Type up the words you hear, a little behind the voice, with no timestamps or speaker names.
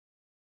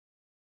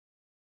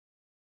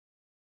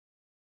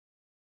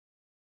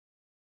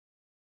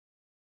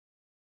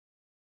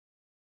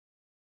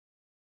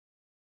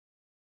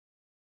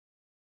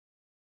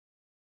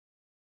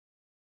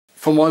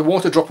For my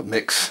WaterDrop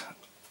mix,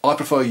 I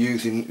prefer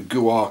using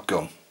guar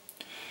gum.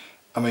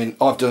 I mean,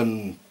 I've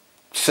done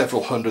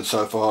several hundred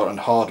so far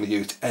and hardly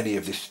used any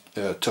of this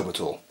tub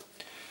at all.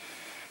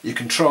 You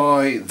can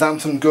try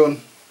xanthan gum.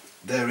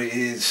 There it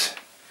is.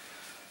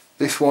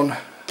 This one,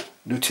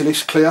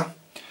 Nautilis Clear.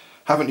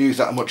 Haven't used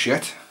that much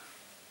yet.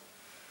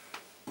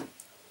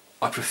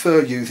 I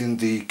prefer using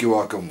the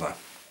guar gum though.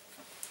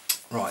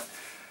 Right,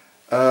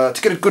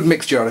 to get a good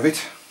mixture out of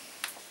it,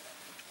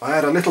 I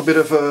add a little bit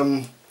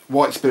of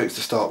white spirits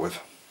to start with.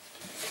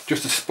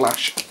 Just a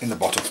splash in the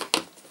bottom.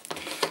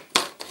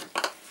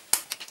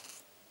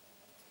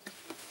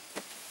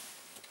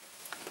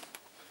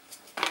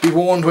 Be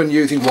warned, when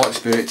using white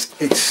spirits,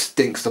 it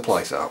stinks the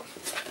place out.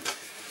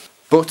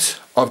 But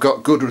I've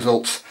got good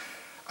results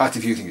out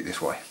of using it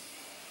this way.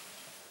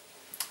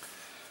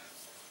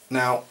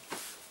 Now,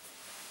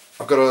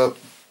 I've got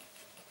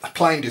a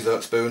plain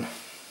dessert spoon.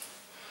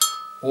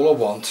 All I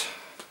want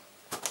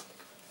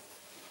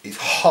is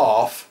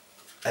half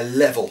a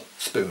level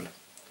spoon.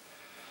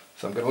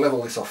 So I'm going to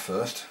level this off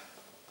first.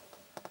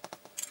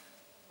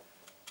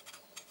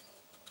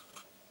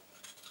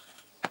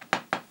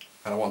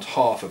 And I want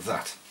half of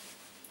that.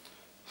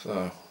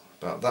 So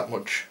about that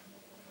much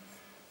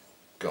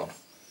gone.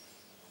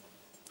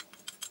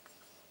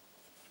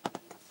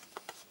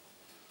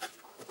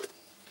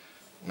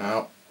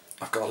 Now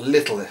I've got a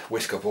little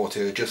whisk of water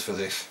here just for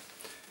this.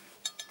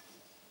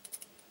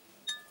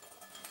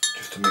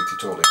 Just to mix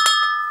it all in.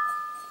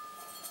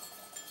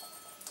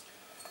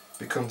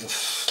 Becomes a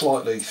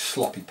slightly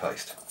sloppy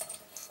paste.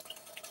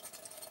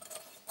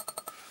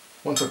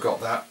 Once I've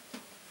got that,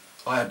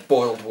 I add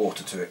boiled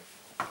water to it.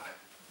 I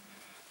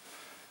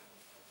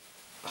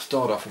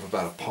start off with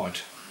about a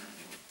pint.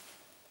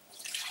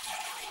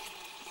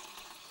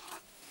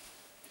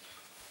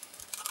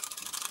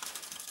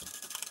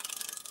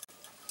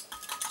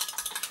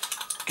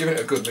 Giving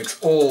it a good mix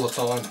all the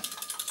time.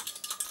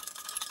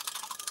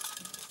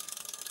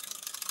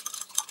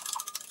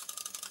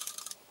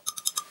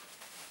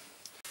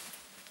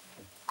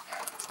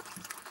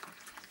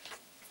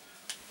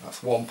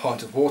 That's 1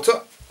 pint of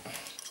water.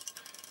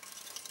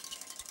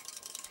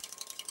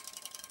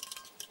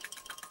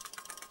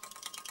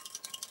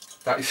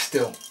 That is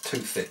still too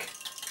thick.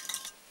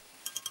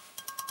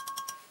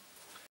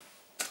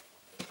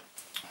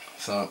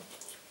 So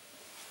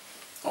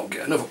I'll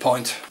get another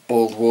pint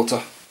boiled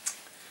water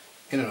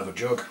in another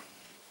jug.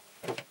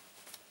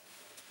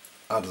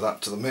 Add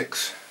that to the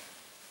mix.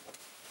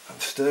 I'm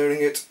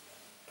stirring it.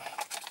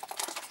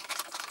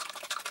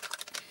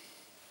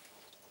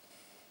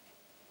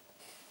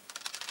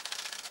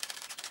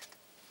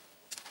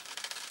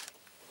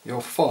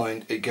 You'll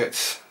find it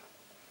gets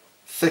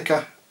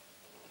thicker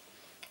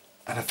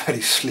and a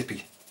very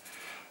slippy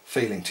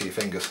feeling to your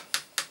fingers.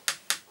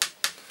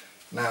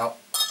 Now,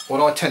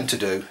 what I tend to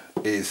do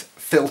is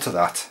filter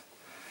that.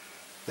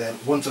 Then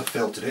once I've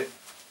filtered it,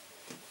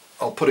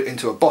 I'll put it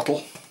into a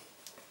bottle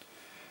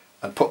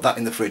and put that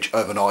in the fridge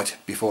overnight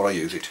before I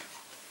use it.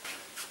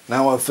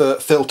 Now I've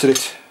filtered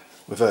it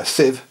with a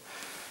sieve.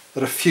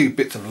 There are a few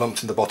bits of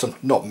lumps in the bottom,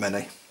 not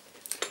many,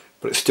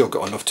 but it's still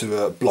got enough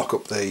to block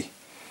up the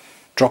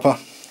dropper.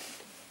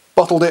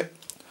 Bottled it.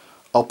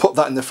 I'll put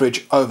that in the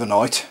fridge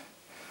overnight.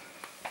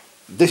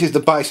 This is the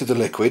base of the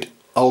liquid.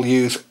 I'll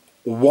use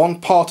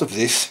 1 part of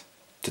this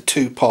to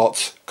 2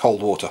 parts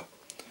cold water,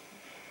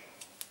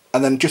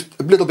 and then just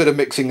a little bit of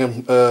mixing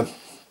and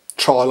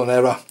trial and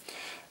error.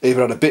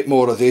 Either add a bit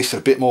more of this or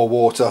a bit more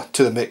water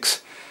to the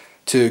mix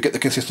to get the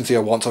consistency I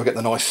want, so I get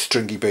the nice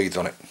stringy beads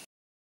on it.